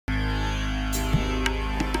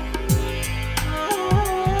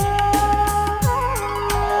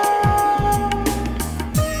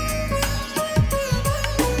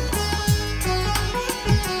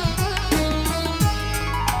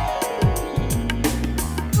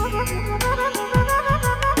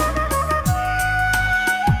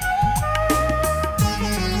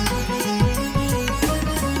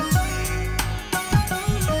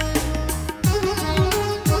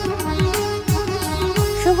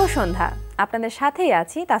সন্ধ্যা, আপনাদের সাথেই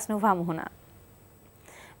আছি তাসনুভা মোহনা।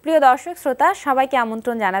 প্রিয় দর্শক শ্রোতা, সবাইকে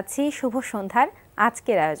আমন্ত্রণ জানাচ্ছি শুভ সন্ধ্যার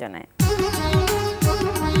আজকের আয়োজনে।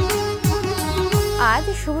 আজ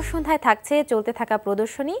শুভ সন্ধ্যায় থাকছে চলতে থাকা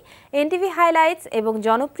প্রদর্শনী, এনটিভি হাইলাইটস এবং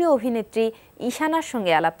জনপ্রিয় অভিনেত্রী ঈশানার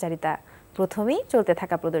সঙ্গে আলাপচারিতা। প্রথমেই চলতে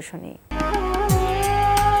থাকা প্রদর্শনী।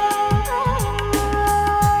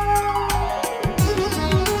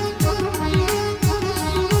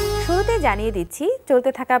 শুরুতে জানিয়ে দিচ্ছি চলতে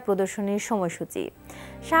থাকা প্রদর্শনীর সময়সূচি।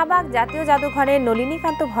 শাহবাগ জাতীয় জাদুঘরের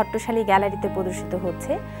নলিনীকান্ত ভট্টশালী গ্যালারিতে প্রদর্শিত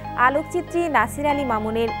হচ্ছে আলোকচিত্রী নাসির আলী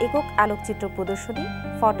মামুনের একক আলোকচিত্র প্রদর্শনী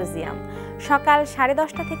ফটোজিয়াম। সকাল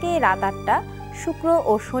 10:30 থেকে রাত 8টা, শুক্র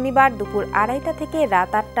ও শনিবার দুপুর 2:30 থেকে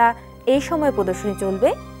রাত 8টা এই সময় প্রদর্শনী চলবে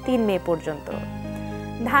 3 মে পর্যন্ত।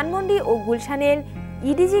 ধানমন্ডি ও গুলশানের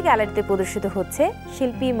ইডিজি গ্যালারিতে প্রদর্শিত হচ্ছে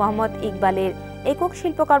শিল্পী মোহাম্মদ ইকবালের একক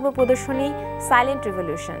শিল্পকর্ম প্রদর্শনী সাইলেন্ট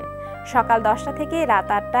রিভলিউশন। সকাল 10টা থেকে রাত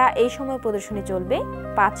 8টা এই সময় প্রদর্শনী চলবে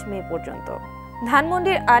 5 মে পর্যন্ত।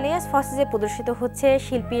 ধানমন্ডির আলিয়াস ফসেজে প্রদর্শিত হচ্ছে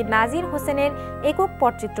শিল্পী নাজির হোসেনের একক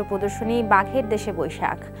পটচিত্র প্রদর্শনী বাঘের দেশে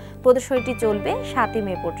বৈশাখ। প্রদর্শনীটি চলবে 7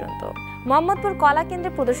 মে পর্যন্ত। মোহাম্মদপুর কলা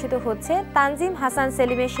কেন্দ্রে প্রদর্শিত হচ্ছে তানজিম হাসান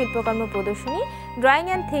সেলিমের শিল্পকর্ম প্রদর্শনী drawing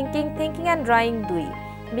and thinking and drawing 2।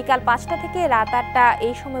 বিকাল 5টা থেকে রাত 8টা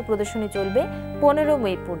এই সময় প্রদর্শনী চলবে 15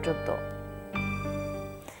 মে পর্যন্ত।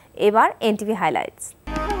 এবার এনটিভি হাইলাইটস।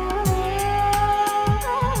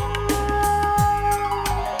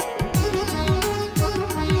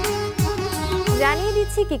 জানিয়ে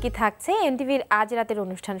দিচ্ছি কি থাকছে এনটিভির আজ রাতের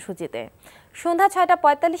অনুষ্ঠান সূচিতে। সন্ধ্যা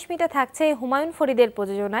 6:45 থাকছে হুমায়ুন ফরিদের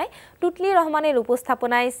প্রযোজনায় টুটলি রহমানের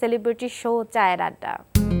উপস্থাপনায় সেলিব্রিটি শো চায়ের আড্ডা।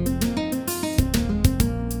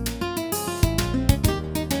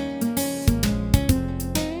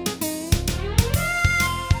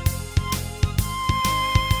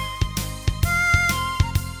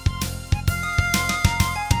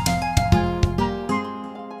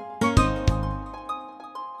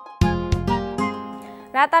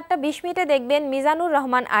 রাত 8:20 দেখবেন মিজানুর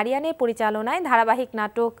রহমান আরিয়ানের পরিচালনায় ধারাবাহিক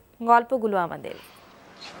নাটক গল্পগুলো আমাদের।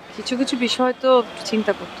 কিছু কিছু বিষয় তো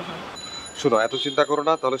চিন্তা করতে হয়। শোনো, এত চিন্তা করো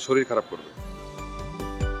না, তাহলে শরীর খারাপ করবে।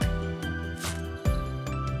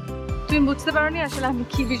 তুমি বুঝতে পারোনি আসলে আমি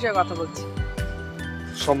কি বিষয়ে কথা বলছি।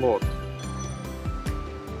 সম্ভবত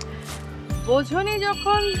বোঝনি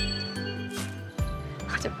যখন।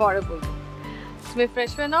 আচ্ছা, পরে বলবো। তুমি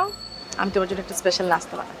ফ্রেশ হয়ে নাও, আমি তোমার জন্য একটা স্পেশাল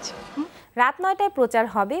নাস্তা বানাচ্ছি। রাত 9টায় প্রচার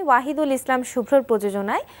হবে ওয়াহিদুল ইসলাম শুভ্রর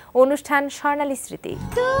প্রযোজনায় অনুষ্ঠান স্বর্ণালী স্মৃতি।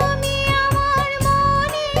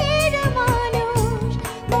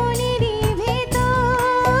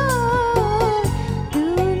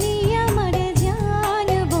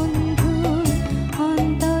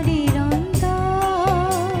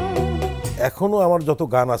 এখনো আমার যত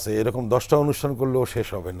গান আছে এরকম 10টা অনুষ্ঠান করলেও শেষ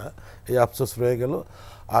হবে না, এই আফসোস রয়ে গেল।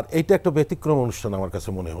 আর এইটা একটা ব্যতিক্রম অনুষ্ঠান আমার কাছে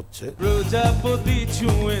মনে হচ্ছে। প্রজাপতি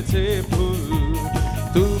ছুঁয়েছে ফুল,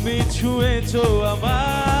 তুমি ছুঁয়েছো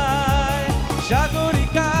আমায়,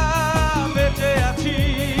 সাগরিকা বেঁচে আছি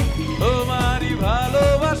তোমারই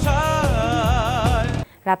ভালোবাসায়।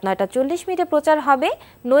 রাত 9:40 প্রচার হবে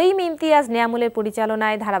নঈম ইমতিয়াজ নিয়ামুলের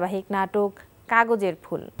পরিচালনায় ধারাবাহিক নাটক কাগজের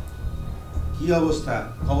ফুল। কি অবস্থা,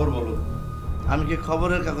 খবর বলো। আমি কি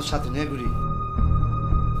খবরের কাগজ সাথে নিয়ে ঘুরি?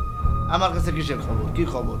 আমার কাছে কিসের খবর? কি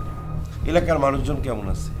খবর? এলাকার মানুষজন কেমন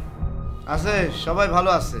আছে? আছে, সবাই ভালো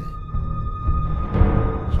আছে।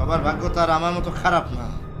 সবার ভাগ্য তো আর আমার মতো খারাপ না।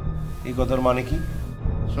 এই কথার মানে কি?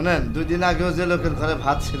 শোনেন, 2 দিন আগেও যে লোকের ঘরে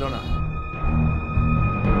ভাত ছিল না,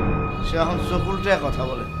 সে এখন চোখ উল্টে কথা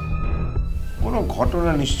বলে। কোনো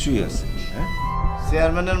ঘটনা নিশ্চয়ই আছে।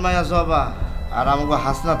 চেয়ারম্যানের মায়া জবা আর আমাকে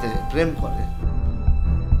হাসনাতে প্রেম করে,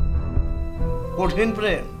 কঠিন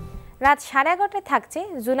প্রেম। রাত 11:30 থাকছে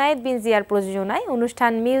জুনায়েদ বিন জিয়ার প্রযোজনায়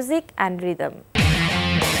অনুষ্ঠান মিউজিক অ্যান্ড রিদম।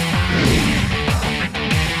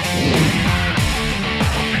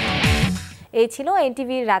 এই ছিল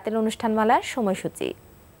এনটিভির রাতের অনুষ্ঠানমালার সময়সূচি।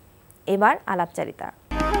 এবার আলাপচারিতা।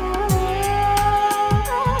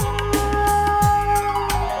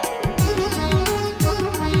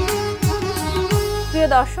 প্রিয়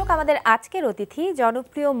দর্শক, আমাদের আজকের অতিথি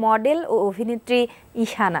জনপ্রিয় মডেল ও অভিনেত্রী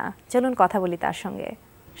ঈশানা। চলুন কথা বলি তার সঙ্গে।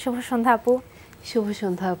 শুভ সন্ধ্যা আপু। শুভ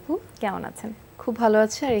সন্ধ্যা আপু, কেমন আছেন? খুব ভালো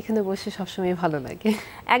আছি, আর এখানে বসে সবসময় ভালো লাগে।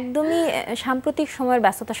 একদমই সাম্প্রতিক সময়ের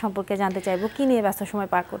ব্যস্ততা সম্পর্কে জানতে চাইবো, কি নিয়ে ব্যস্ত সময়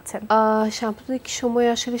পার করছেন? সাম্প্রতিক সময়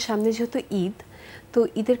আসলে সামনে যেহেতু ঈদ, তো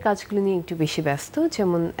ঈদের কাজগুলো নিয়ে একটু বেশি ব্যস্ত,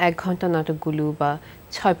 যেমন 1 ঘন্টা নাটকগুলো বা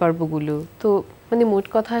 6 পর্বগুলো। তো মানে মোট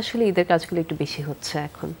কথা আসলে ঈদের কাজগুলো একটু বেশি হচ্ছে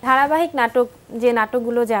এখন। ধারাবাহিক নাটক যে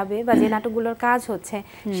নাটকগুলো যাবে বা যে নাটকগুলোর কাজ হচ্ছে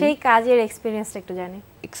সেই কাজের এক্সপেরিয়েন্সটা একটু জানি।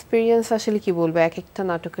 এক্সপেরিয়েন্স আসলে কি বলবো, এক একটা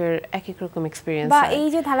নাটকের এক এক রকম এক্সপেরিয়েন্স। বা এই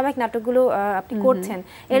যে ধারাবাহিক নাটকগুলো আপনি করছেন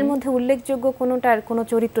এর মধ্যে উল্লেখযোগ্য কোনোটার কোনো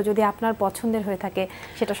চরিত্র যদি আপনার পছন্দের হয়ে থাকে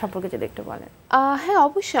সেটা সম্পর্কে যদি একটু বলেন। হ্যাঁ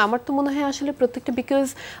অবশ্যই, আমার তো মনে হয় আসলে প্রত্যেকটা, বিকজ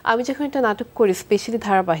আমি যখন একটা নাটক করি স্পেশালি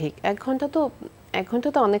ধারাবাহিক 1 ঘন্টা তো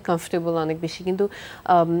অনেক কমফোর্টেবল, অনেক বেশি, কিন্তু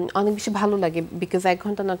অনেক বেশি ভালো লাগে বিকজ 1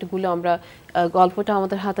 ঘন্টা নাটকগুলো আমরা গল্পটা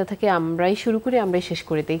আমাদের হাতে থাকে, আমরাই শুরু করি আমরাই শেষ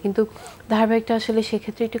করে দিই। কিন্তু ধারাবাহিকটা আসলে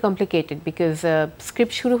সেক্ষেত্রে একটু কমপ্লিকেটেড বিকজ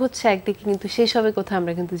স্ক্রিপ্ট শুরু হচ্ছে একদিকে কিন্তু শেষ হবে কোথায়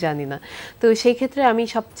আমরা কিন্তু জানি না। তো সেই ক্ষেত্রে আমি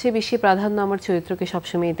সবচেয়ে বেশি প্রাধান্য আমার চরিত্রকে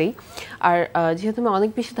সবসময় দিই। আর যেহেতু আমি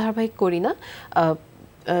অনেক বেশি ধারাবাহিক করি না,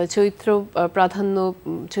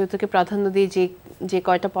 চরিত্রকে প্রাধান্য দিয়ে যে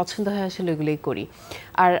কয়টা পছন্দ হয় আসলে ওগুলোই করি।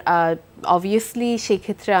 আর অবভিয়াসলি সেই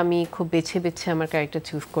ক্ষেত্রে আমি খুব বেছে বেছে আমার ক্যারেক্টার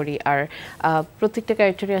চুজ করি। আর প্রত্যেকটা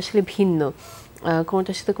ক্যারেক্টারই আসলে ভিন্ন,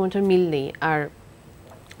 কোনটার সাথে কোনটার মিল নেই। আর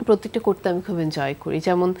প্রত্যেকটা করতে আমি খুব এনজয় করি।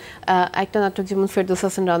 যেমন একটা নাটক, যেমন ফেরদৌস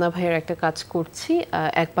হাসান রানা ভাইয়ের একটা কাজ করছি,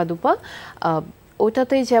 1 পা 2 পা,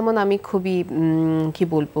 ওটাতেই যেমন আমি খুবই কি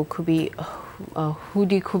বলবো, খুবই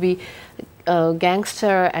হুডি, খুবই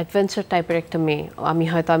গ্যাংস্টার অ্যাডভেঞ্চার টাইপের একটা মেয়ে।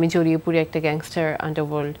 আমি জড়িয়ে পড়ি একটা গ্যাংস্টার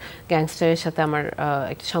আন্ডারওয়ার্ল্ড গ্যাংস্টারের সাথে আমার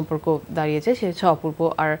একটা সম্পর্ক দাঁড়িয়ে যায়, সেটা হচ্ছে অপূর্ব।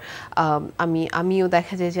 আর আমিও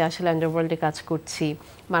দেখা যায় যে আসলে আন্ডারওয়ার্ল্ডে কাজ করছি,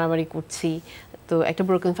 মারামারি করছি, তো একটা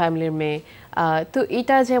ব্রোকেন ফ্যামিলির মেয়ে। তো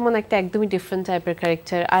এটা যেমন একটা একদমই ডিফারেন্ট টাইপের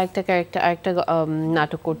ক্যারেক্টার। আরেকটা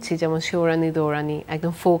নাটক করছি যেমন শিওরানি দৌরানি,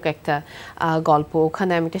 একদম ফোক একটা গল্প,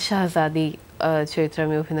 ওখানে আমি একটা শাহজাদি চরিত্রে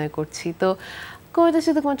আমি অভিনয় করছি। তো কোনোটার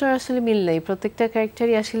সাথে কোনোটার আসলে মিল নেই, প্রত্যেকটা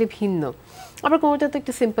ক্যারেক্টারই আসলে ভিন্ন। আবার কোনোটা তো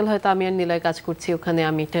একটা সিম্পল, হয়তো আমি আর নিলয় কাজ করছি, ওখানে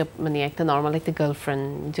আমি একটা নর্মাল একটা গার্লফ্রেন্ড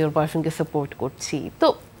যে ওর বয়ফ্রেন্ডকে সাপোর্ট করছি। তো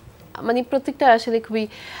প্রত্যেকটা আসলে খুবই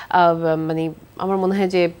আমার মনে হয়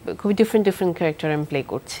যে খুবই ডিফারেন্ট ক্যারেক্টার আমি প্লে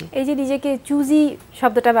করছি। এই যে নিজেকে চুজি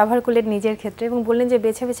শব্দটা ব্যবহার করলেন নিজের ক্ষেত্রে এবং বললেন যে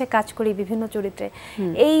বেছে বেছে কাজ করি বিভিন্ন চরিত্রে,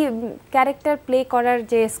 এই ক্যারেক্টার প্লে করার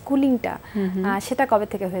যে স্কুলিংটা সেটা কবে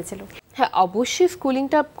থেকে হয়েছিল? হ্যাঁ অবশ্যই,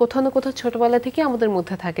 স্কুলিংটা কোথাও না কোথাও ছোটবেলা থেকে আমাদের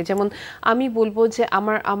মধ্যে থাকে। যেমন আমি বলবো যে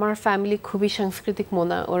আমার ফ্যামিলি খুবই সাংস্কৃতিক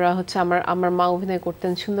মনা, ওরা হচ্ছে আমার মা অভিনয়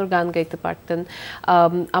করতেন, সুন্দর গান গাইতে পারতেন,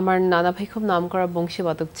 আমার নানা ভাই খুব নামকরা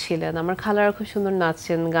বংশীবাদক ছিলেন, আমার খালারা খুব সুন্দর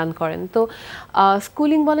নাচেন গান করেন। তো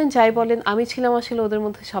স্কুলিং বলেন যাই বলেন, আমি ছিলাম আসলে ওদের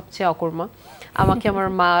মধ্যে সবচেয়ে অকর্মা। আমাকে আমার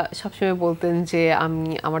মা সবসময় বলতেন যে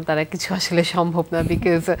আমার দ্বারা কিছু আসলে সম্ভব না,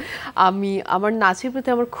 বিকজ আমার নাচের প্রতি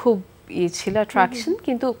আমার খুব ছিল অ্যাট্রাকশন,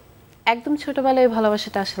 কিন্তু একদম ছোটবেলায়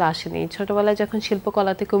ভালোবাসাটা আসলে আসেনি। ছোটবেলায় যখন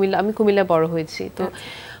শিল্পকলাতে আমি কুমিল্লায় বড় হয়েছি, তো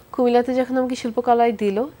কুমিল্লাতে যখন আমাকে শিল্পকলায়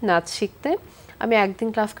দিল নাচ শিখতে, আমি একদিন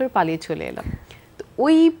ক্লাস করে পালিয়ে চলে এলাম। তো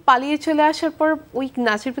ওই পালিয়ে চলে আসার পর ওই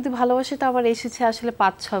নাচের প্রতি ভালোবাসাটা আবার এসেছে আসলে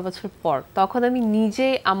 5-6 বছর পর। তখন আমি নিজে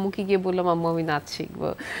আম্মুকে গিয়ে বললাম, আম্মু আমি নাচ শিখবো।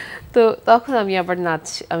 তো তখন আমি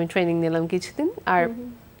ট্রেনিং নিলাম কিছুদিন। আর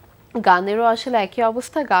গানেরও আসলে একই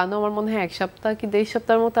অবস্থা, গানও আমার মনে হয় 1 সপ্তাহ কি 1.5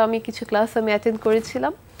 সপ্তাহের মতো আমি কিছু ক্লাস অ্যাটেন্ড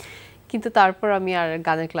করেছিলাম, কিন্তু তারপর আমি আর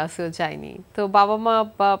গানের ক্লাসেও যাইনি। তো বাবা মা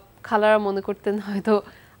বা খালারা মনে করতেন হয়তো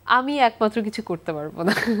আমি একমাত্র কিছু করতে পারবো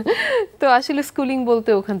না। তো আসলে স্কুলিং বলতে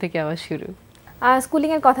ওখান থেকে আবার শুরু।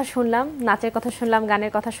 স্কুলিংয়ের কথা শুনলাম, নাচের কথা শুনলাম,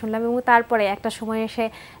 গানের কথা শুনলাম, এবং তারপরে একটা সময় এসে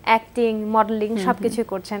অ্যাক্টিং, মডেলিং সবকিছু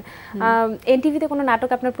করছেন। এনটিভিতে কোনো নাটক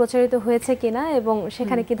আপনার প্রচারিত হয়েছে কিনা এবং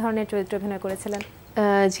সেখানে কি ধরনের চরিত্র অভিনয় করেছিলেন?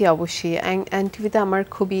 জি অবশ্যই, এনটিভিতে আমার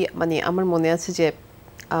খুবই আমার মনে আছে যে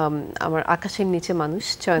আমার আকাশের নিচে মানুষ,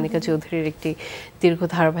 চয়নিকা চৌধুরীর একটি দীর্ঘ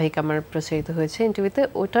ধারাবাহিক আমার প্রচারিত হয়েছে এনটিভিতে।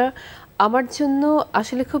 ওটা আমার জন্য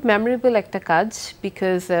আসলে খুব মেমোরেবল একটা কাজ,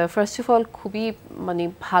 বিকজ ফার্স্ট অফ অল খুবই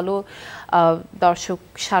ভালো দর্শক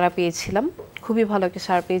সাড়া পেয়েছিলাম, খুবই ভালো একটা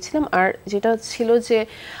সাড়া পেয়েছিলাম। আর যেটা ছিল যে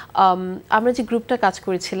আমরা যে গ্রুপটা কাজ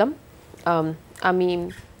করেছিলাম, আমি,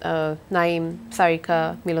 নাইম, সারিকা,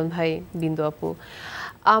 মিলন ভাই, বিন্দু আপু,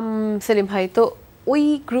 সেলিম ভাই, তো ওই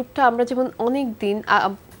গ্রুপটা আমরা যেমন অনেক দিন,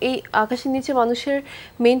 এই আকাশের নিচে মানুষের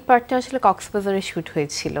মেইন পার্টটা আসলে কক্সবাজারে শ্যুট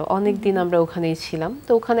হয়েছিল, অনেক দিন আমরা ওখানেই ছিলাম।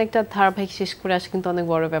 তো ওখানে একটা ধারাবাহিক শেষ করে আসা কিন্তু অনেক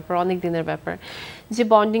বড় ব্যাপার, অনেক দিনের ব্যাপার। যে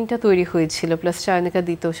বন্ডিংটা তৈরি হয়েছিল, প্লাস চয়নিকা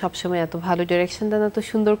দিত সবসময় এত ভালো ডিরেকশন দেন, এত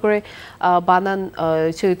সুন্দর করে বানান,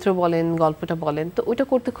 চরিত্র বলেন, গল্পটা বলেন, তো ওইটা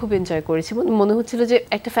করতে খুব এনজয় করেছি। মনে হচ্ছিল যে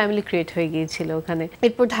একটা ফ্যামিলি ক্রিয়েট হয়ে গিয়েছিল ওখানে।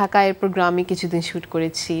 এরপর ঢাকায়, এরপর গ্রামে কিছুদিন শ্যুট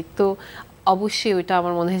করেছি। তো অবশ্যই ওইটা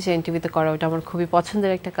আমার মনে হয় যে এনটিভিতে করা ওটা আমার খুবই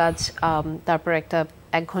পছন্দের একটা কাজ। তারপর একটা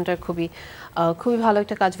 1 ঘন্টার খুবই ভালো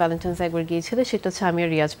একটা কাজ ভ্যালেন্টাইন্স একবার গিয়েছিল, সেটা হচ্ছে আমি আর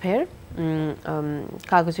রিয়াজ ভাইয়ের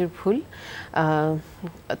কাগজের ফুল।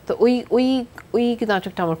 তো ওই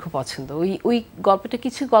নাটকটা আমার খুব পছন্দ। ওই গল্পটা,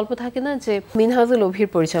 কিছু গল্প থাকে না যে মিনহাজুল অভির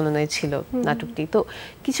পরিচালনায় ছিল নাটকটি, তো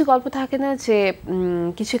কিছু গল্প থাকে না যে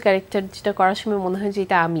কিছু ক্যারেক্টার যেটা করার সময় মনে হয় যে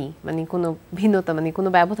এটা আমি, মানে কোনো ভিন্নতা, মানে কোনো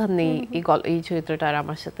ব্যবধান নেই এই চরিত্রটা আর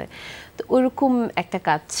আমার সাথে। তো ওরকম একটা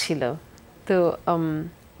কাজ ছিল। তো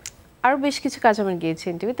আরও বেশ কিছু কাজ আমার গিয়েছে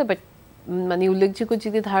এনটিভিতে, বাট মানে উল্লেখযোগ্য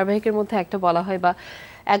যদি ধারাবাহিকের মধ্যে একটা বলা হয় বা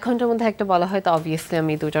 1 ঘন্টার মধ্যে একটা বলা হয়, তো অবভিয়াসলি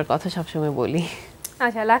আমি দুটার কথা সবসময় বলি।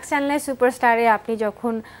 আচ্ছা, লাক্স চ্যানেলের সুপারস্টারে আপনি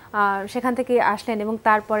যখন সেখান থেকে আসলেন এবং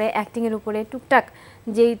তারপরে অ্যাক্টিংয়ের উপরে টুকটাক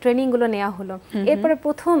যেই ট্রেনিংগুলো নেওয়া হলো, এরপরে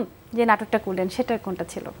প্রথম যে নাটকটা করলেন সেটার কোনটা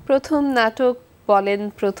ছিল? প্রথম নাটক বলেন,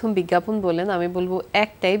 প্রথম বিজ্ঞাপন বলেন, আমি বলবো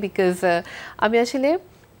একটাই, বিকজ আমি আসলে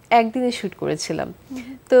একদিনে শ্যুট করেছিলাম।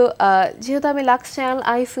 তো যেহেতু আমি লাক্স চ্যানেল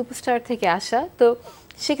আই সুপারস্টার থেকে আসা, তো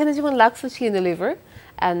সেখানে যেমন লাক্স হচ্ছে ইউনিলিভার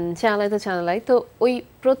অ্যান্ড চ্যানেল আই তো চ্যানেল আই, তো ওই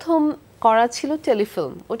প্রথম করা ছিল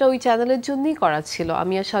টেলিফিল্ম, ওটা ওই চ্যানেলের জন্যই করা ছিল।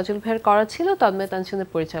 আমি আর সাজুল ভাইয়ের করা ছিল তন্ময় তানসিনের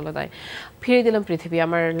পরিচালনায়। ফিরে দিলাম পৃথিবী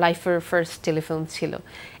আমার লাইফের ফার্স্ট টেলিফিল্ম ছিল।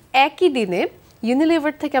 একই দিনে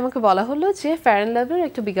ইউনিলিভার থেকে আমাকে বলা হলো যে ফেয়ার অ্যান্ড লাভের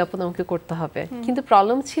একটা বিজ্ঞাপন আমাকে করতে হবে, কিন্তু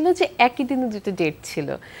প্রবলেম ছিল যে একই দিনে দুটো ডেট ছিল।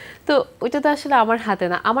 তো ওইটা তো আসলে আমার হাতে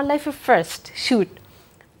না, আমার লাইফের ফার্স্ট শ্যুট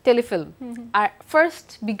টেলিফিল্ম আর ফার্স্ট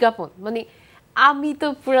বিজ্ঞাপন, মানে আমি তো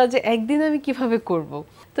পুরো যে একদিন আমি কিভাবে করব।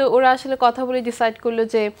 তো ওরা আসলে কথা বলে ডিসাইড করলো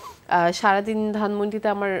যে সারাদিন ধানমন্ডিতে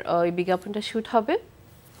আমার ওই বিজ্ঞাপনটা শ্যুট হবে,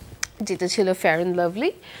 যেটা ছিল ফেয়ার অ্যান্ড লাভলি।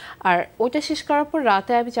 আর ওটা শেষ করার পর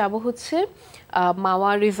রাতে আমি যাবো হচ্ছে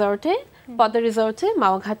মাওয়া রিসর্টে, পদ্মা রিসর্টে,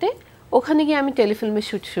 মাওয়া ঘাটে, ওখানে গিয়ে আমি টেলিফিল্মের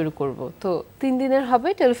শ্যুট শুরু করব। তো 3 দিনের হবে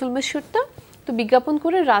টেলিফিল্মের শ্যুটটা। তো বিজ্ঞাপন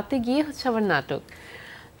করে রাতে গিয়ে হচ্ছে আমার নাটক।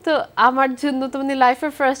 তো আমার জন্য তো মানে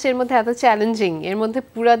লাইফের ফার্স্ট, এর মধ্যে এত চ্যালেঞ্জিং, এর মধ্যে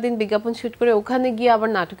পুরা দিন বিজ্ঞাপন শ্যুট করে ওখানে গিয়ে আবার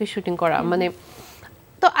নাটকের শুটিং করা, মানে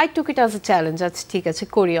তো I took it as a challenge. আচ্ছা ঠিক আছে,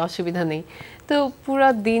 করি, অসুবিধা নেই। তো পুরা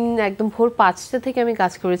দিন একদম ভোর 5টা থেকে আমি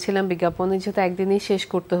কাজ করেছিলাম বিজ্ঞাপনে, যেহেতু একদিনেই শেষ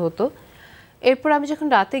করতে হতো। এরপর আমি যখন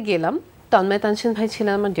রাতে গেলাম, তন্ময় তানসিন ভাই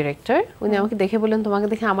ছিলেন আমার ডিরেক্টর, উনি আমাকে দেখে বললেন তোমাকে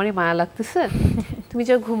দেখে আমারই মায়া লাগতেছে, তুমি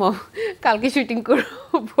যাও ঘুমাও, কালকে শুটিং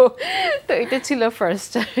করবো। তো এটা ছিল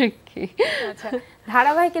ফার্স্ট আর কি। আচ্ছা,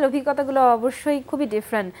 ধারাবাহিকের অভিজ্ঞতাগুলো অবশ্যই খুবই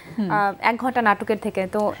ডিফারেন্ট 1 ঘন্টা নাটকের থেকে।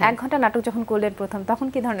 তো 1 ঘন্টা নাটক যখন করলেন প্রথম, তখন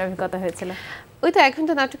কি ধরনের অভিজ্ঞতা হয়েছিল? ওই তো 1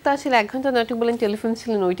 ঘন্টা নাটক, তো আসলে 1 ঘন্টা নাটক বলেন টেলিফিল্ম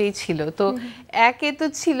ছিলেন, ওইটাই ছিল। তো একে তো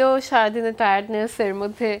ছিল সারাদিনের টায়ার্ডনেস, এর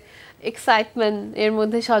মধ্যে এক্সাইটমেন্ট, এর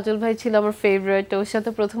মধ্যে সজল ভাই ছিল আমার ফেভারিট, ওর সাথে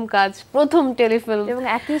প্রথম কাজ, প্রথম টেলিফিল্ম, এবং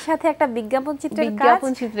একই সাথে একটা বিজ্ঞাপন চিত্রের কাজ,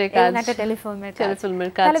 একটা টেলিফিল্মের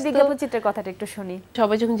কাজ। তাহলে বিজ্ঞাপন চিত্রের কথাটা একটু শুনি।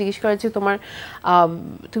 সবাই যখন জিজ্ঞেস করে যে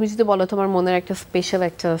তুমি যদি বলো তোমার মনের একটা স্পেশাল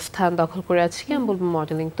একটা স্থান দখল করে আছে কি, আমি বলবো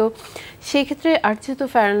মডেলিং। তো সেই ক্ষেত্রে আর যেহেতু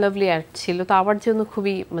ফেয়ার অ্যান্ড লাভলি অ্যাড ছিল, তো আমার জন্য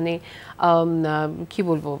খুবই মানে কি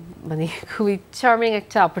বলবো, মানে খুবই চার্মিং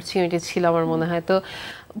একটা অপরচুনিটি ছিল আমার মনে হয়। তো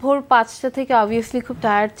ভোর 5টা থেকে অবভিয়াসলি খুব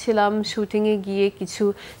টায়ার্ড ছিলাম, শুটিংয়ে গিয়ে কিছু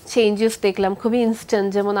চেঞ্জেস দেখলাম খুবই ইনস্ট্যান্ট।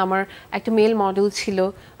 যেমন আমার একটা মেল মডেল ছিল,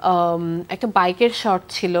 একটা বাইকের শট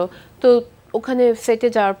ছিল, তো ওখানে সেটে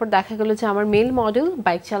যাওয়ার পর দেখা গেলো যে আমার মেল মডেল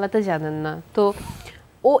বাইক চালাতে জানেন না। তো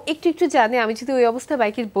ও একটু জানে, আমি যদি ওই অবস্থায়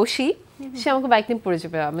বাইকে বসি, সে আমাকে বাইক নিয়ে পড়ে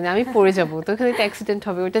যাবে, মানে আমি পড়ে যাবো, তো ওখানে একটা অ্যাক্সিডেন্ট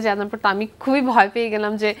হবে। ওইটা জানার পর তো আমি খুবই ভয় পেয়ে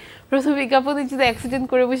গেলাম যে প্রথম বিজ্ঞাপনে যদি অ্যাক্সিডেন্ট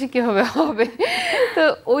করে বসে কীভাবে হবে। তো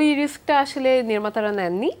ওই রিস্কটা আসলে নির্মাতারা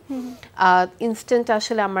নেননি। ইনস্ট্যান্ট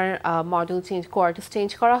আসলে আমার মডেল চেঞ্জ, কোয়ার্টার্স চেঞ্জ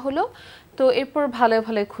করা হলো। তো এরপর ভালো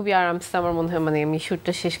খুবই আরামসে আমার মনে হয় মানে আমি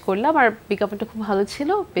শ্যুটটা শেষ করলাম। আর বিজ্ঞাপনটা খুব ভালো ছিল,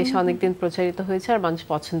 বেশ অনেকদিন প্রচারিত হয়েছে আর মানুষ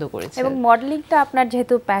পছন্দ করেছে। এবং মডেলিংটা আপনার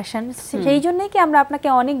যেহেতু প্যাশন, সেই জন্যই কি আমরা আপনাকে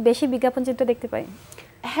অনেক বেশি বিজ্ঞাপন চিত্র দেখতে পাই?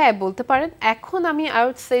 হ্যাঁ বলতে পারেন। এখন আমি আই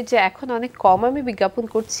উড সে যে এখন অনেক কম আমি বিজ্ঞাপন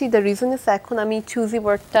করছি। দ্য রিজন ইজ এখন আমি চুজি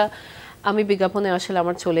ওয়ার্ডটা আমি বিজ্ঞাপনে আসলে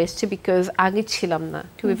আমার চলে এসেছে, বিকজ আগে ছিলাম না,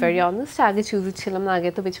 টু বি ভেরি অনেস্ট। আগে চুজি ছিলাম না, আগে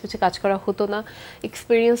তো বেছে কাজ করা হতো না,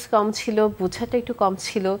 এক্সপিরিয়েন্স কম ছিল, বোঝাটা একটু কম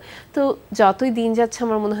ছিল। তো যতই দিন যাচ্ছে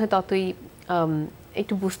আমার মনে হয় ততই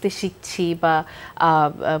একটু বুঝতে শিখছি বা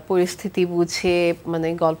পরিস্থিতি বুঝে মানে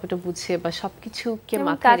গল্পটা বুঝে বা সবকিছুকে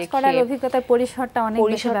মাথায় রেখে করার অভিজ্ঞতার পরিসরটা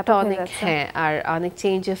অনেক হ্যাঁ, আর অনেক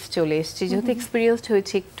চেঞ্জেস চলে এসেছে যেহেতু এক্সপিরিয়েন্সড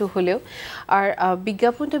হয়েছে একটু হলেও। আর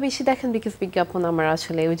বিজ্ঞাপনটা বেশি দেখেন বিকজ বিজ্ঞাপন আমার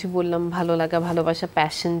আসলে ওই যে বললাম ভালো লাগা, ভালোবাসা,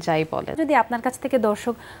 প্যাশন যাই বলেন। যদি আপনার কাছ থেকে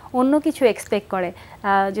দর্শক অন্য কিছু এক্সপেক্ট করে,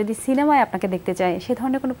 যদি সিনেমায় আপনাকে দেখতে চায়, সে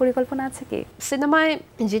ধরনের কোনো পরিকল্পনা আছে কি? সিনেমায়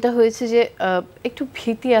যেটা হয়েছে যে একটু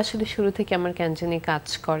ভীতি আসলে শুরু থেকে আমার কেন জানি কাজ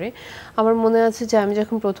করে। আমার মনে আছে যে আমি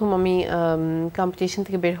যখন প্রথম আমি কম্পিটিশন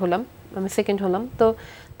থেকে বের হলাম, আমি সেকেন্ড হলাম, তো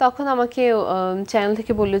তখন আমাকে চ্যানেল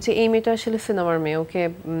থেকে বললো যে এই মেয়েটা আসলে সিনেমার মেয়ে, ওকে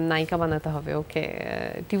নায়িকা বানাতে হবে, ওকে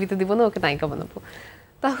টিভিতে দিব না, ওকে নায়িকা বানাবো।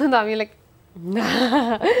 তখন আমি লাইক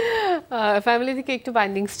ফ্যামিলি থেকে একটু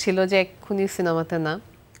বাইন্ডিংস ছিল যে এক্ষুনি সিনেমাতে না।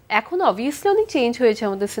 এখন অবভিয়াসলি অনেক চেঞ্জ হয়েছে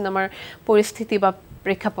আমাদের সিনেমার পরিস্থিতি বা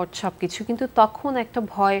প্রেক্ষাপট সব কিছু, কিন্তু তখন একটা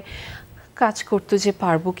ভয় কাজ করতো যে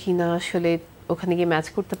পারবো কি না, আসলে ওখানে গিয়ে ম্যাচ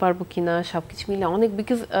করতে পারবো কি না, সব কিছু মিলে অনেক,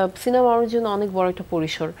 বিকজ সিনেমা আমার জন্য অনেক বড় একটা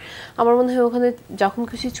পরিসর। আমার মনে হয় ওখানে যখন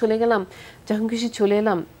খুশি চলে গেলাম, যখন খুশি চলে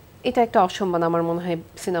এলাম, এটা একটা অসম্মান আমার মনে হয়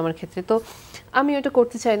সিনেমার ক্ষেত্রে। তো আমি ওটা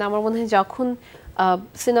করতে চাই না। আমার মনে হয় যখন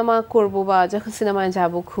সিনেমা করব বা যখন সিনেমায়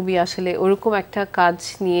যাব, খুবই আসলে ওরকম একটা কাজ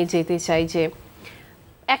নিয়ে যেতে চাই যে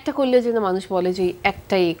একটা করলে যেন মানুষ বলে যে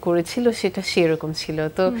একটাই করেছিল, সেটা সেরকম ছিল।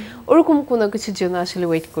 তো ওরকম কোনো কিছুর জন্য আসলে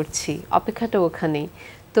ওয়েট করছি, অপেক্ষাটা ওখানেই।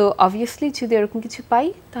 তো অবভিয়াসলি যদি এরকম কিছু পাই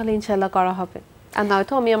তাহলে ইনশাল্লাহ করা হবে। আর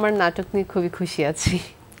নয়তো আমি আমার নাটক নিয়ে খুবই খুশি আছি।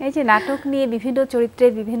 এই যে নাটক নিয়ে বিভিন্ন চরিত্রে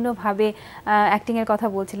বিভিন্নভাবে অ্যাক্টিং এর কথা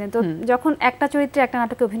বলছিলেন, তো যখন একটা চরিত্রে একটা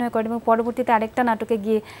নাটকে অভিনয় করেন এবং পরবর্তীতে আরেকটা নাটকে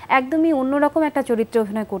গিয়ে একদমই অন্যরকম একটা চরিত্রে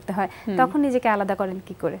অভিনয় করতে হয়, তখন নিজেকে আলাদা করেন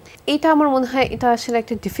কি করে? এটা আমার মনে হয় এটা আসলে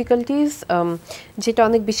একটা ডিফিকাল্টিজ যেটা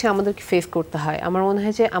অনেক বেশি আমাদেরকে ফেস করতে হয়। আমার মনে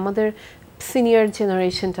হয় যে আমাদের সিনিয়র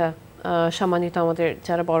জেনারেশনটা, সম্মানিত আমাদের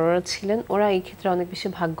যারা বড়রা ছিলেন, ওরা এই ক্ষেত্রে অনেক বেশি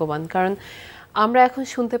ভাগ্যবান। কারণ আমরা এখন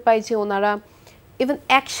শুনতে পাই যে ওনারা ইভেন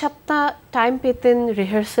 1 সপ্তাহ টাইম পেতেন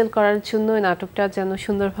রিহার্সেল করার জন্য নাটকটা যেন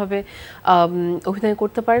সুন্দরভাবে অভিনয়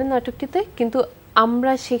করতে পারেন নাটকটিতে। কিন্তু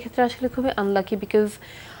আমরা সেক্ষেত্রে আসলে খুবই আনলাকি, বিকজ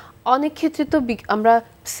অনেক ক্ষেত্রে তো আমরা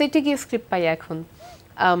সেটে গিয়ে স্ক্রিপ্ট পাই এখন।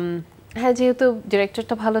 হ্যাঁ, যেহেতু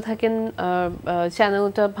ডিরেক্টরটা ভালো থাকেন,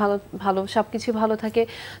 চ্যানেলটা ভালো সব কিছু ভালো থাকে,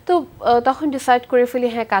 তো তখন ডিসাইড করে ফেলি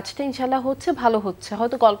হ্যাঁ কাজটা ইনশাল্লাহ হচ্ছে, ভালো হচ্ছে,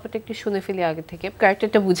 হয়তো গল্পটা একটু শুনে ফেলি আগে থেকে,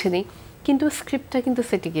 ক্যারেক্টারটা বুঝে নিই, কিন্তু স্ক্রিপ্টটা কিন্তু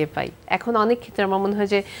সেটে গিয়ে পাই। এখন অনেক ক্ষেত্রে আমার মনে হয়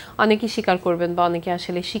যে অনেকেই স্বীকার করবেন বা অনেকে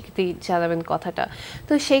আসলে শিখতেই জানাবেন কথাটা।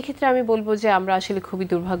 তো সেই ক্ষেত্রে আমি বলবো যে আমরা আসলে খুবই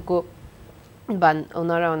দুর্ভাগ্যবান,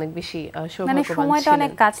 ওনারা অনেক বেশি সৌভাগ্যবান সময়টা ছিলেন।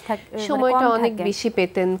 অনেক কাজ থাকে, সময়টা অনেক বেশি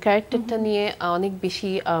পেতেন, ক্যারেক্টারটা নিয়ে অনেক বেশি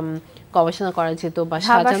গবেষণা করা যেত বা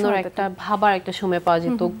সাজানোর একটা ভাবার একটা সময় পাওয়া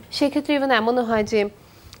যেত। সেক্ষেত্রে ইভেন এমনও হয় যে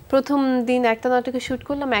প্রথম দিন একটা নাটকে শুট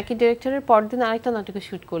করলাম একই ডিরেক্টরের, পর দিন আরেকটা নাটকে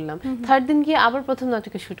শুট করলাম, থার্ড দিন গিয়ে আবার প্রথম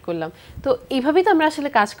নাটকে শুট করলাম। তো এইভাবেই তো আমরা আসলে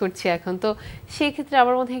কাজ করছি এখন। তো সেই ক্ষেত্রে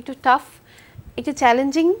আমার মধ্যে একটু টাফ, একটু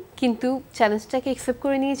চ্যালেঞ্জিং, কিন্তু চ্যালেঞ্জটাকে অ্যাকসেপ্ট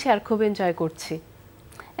করে নিয়েছি আর খুব এনজয় করছি।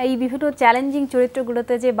 এই বিভিন্ন চ্যালেঞ্জিং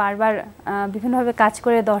চরিত্রগুলোতে যে বারবার বিভিন্নভাবে কাজ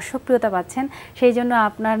করে দর্শকপ্রিয়তা পাচ্ছেন, সেই জন্য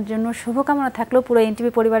আপনার জন্য শুভকামনা থাকলো পুরো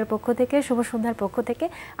এনটিভি পরিবারের পক্ষ থেকে, শুভ সন্ধ্যার পক্ষ থেকে।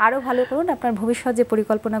 আরও ভালো করুন, আপনার ভবিষ্যৎ যে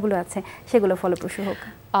পরিকল্পনাগুলো আছে সেগুলো ফলপ্রসূ হোক।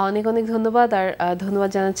 অনেক অনেক ধন্যবাদ। আর ধন্যবাদ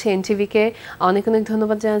জানাচ্ছি এনটিভিকে, অনেক অনেক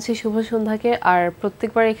ধন্যবাদ জানাচ্ছি শুভ সন্ধ্যাকে। আর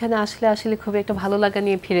প্রত্যেকবার এখানে আসলে খুবই একটা ভালো লাগা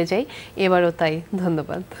নিয়ে ফিরে যাই, এবারও তাই।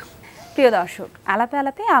 ধন্যবাদ। প্রিয় দর্শক, আলাপে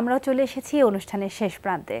আলাপে আমরাও চলে এসেছি অনুষ্ঠানের শেষ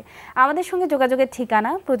প্রান্তে। আমাদের সঙ্গে যোগাযোগের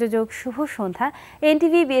ঠিকানা প্রযোজক শুভ সন্ধ্যা,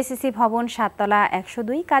 এনটিভি বিএসসিসি ভবন, 7 তলা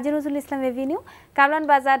 102, কাজী নজরুল ইসলাম এভিনিউ, কামরান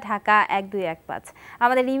বাজার, ঢাকা 1215।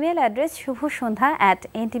 আমাদের ইমেল অ্যাড্রেস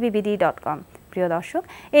shubhosondha@ntvbd.com। প্রিয় দর্শক,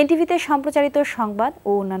 এনটিভিতে সম্প্রচারিত সংবাদ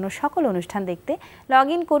ও অন্যান্য সকল অনুষ্ঠান দেখতে লগ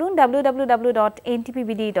ইন করুন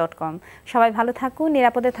www.ntvbd.com। সবাই ভালো থাকুন,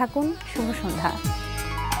 নিরাপদে থাকুন। শুভ সন্ধ্যা।